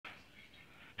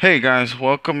Hey guys,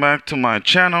 welcome back to my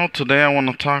channel. Today I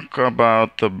want to talk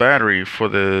about the battery for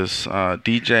this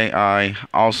DJI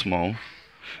Osmo.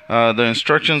 The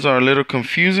instructions are a little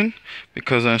confusing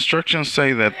because the instructions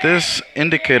say that this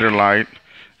indicator light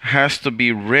has to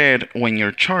be red when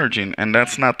you're charging, and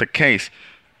that's not the case.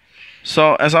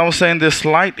 So as I was saying, this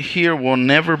light here will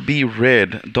never be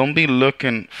red. Don't be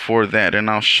looking for that, and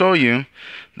I'll show you.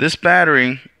 This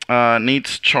battery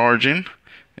needs charging.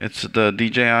 It's the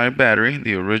DJI battery,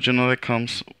 the original that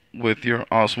comes with your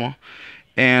Osmo,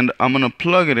 and I'm gonna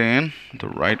plug it in the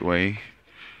right way.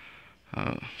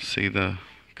 See the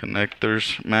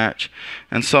connectors match,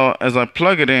 and so as I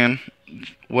plug it in,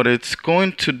 what it's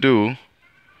going to do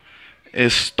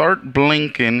is start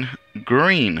blinking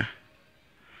green,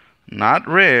 not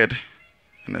red,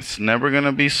 and it's never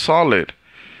gonna be solid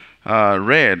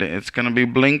red. It's gonna be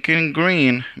blinking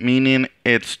green, meaning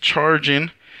it's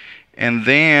charging, and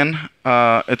then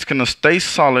it's gonna stay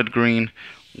solid green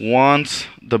once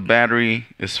the battery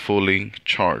is fully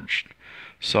charged.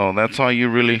 So that's all you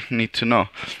really need to know.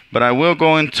 But I will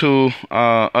go into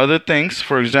other things.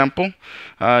 For example,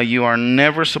 you are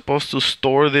never supposed to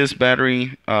store this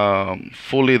battery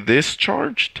fully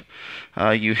discharged.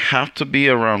 You have to be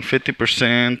around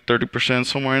 50%, 30%,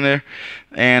 somewhere in there.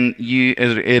 And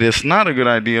it is not a good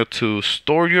idea to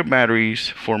store your batteries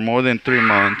for more than 3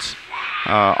 months.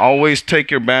 Always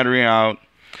take your battery out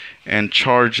and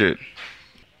charge it.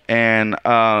 And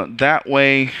that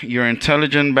way your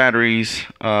intelligent batteries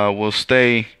will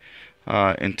stay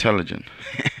intelligent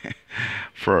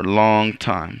for a long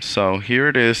time. So here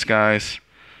it is, guys,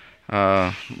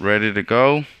 ready to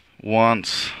go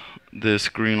once this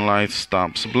green light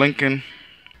stops blinking.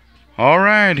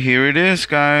 Alright, here it is,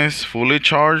 guys, fully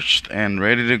charged and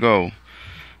ready to go.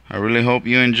 I really hope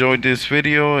you enjoyed this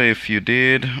video. If you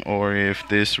did, or if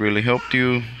this really helped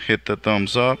you, hit the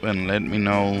thumbs up and let me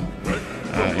know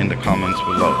in the comments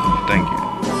below. Thank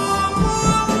you.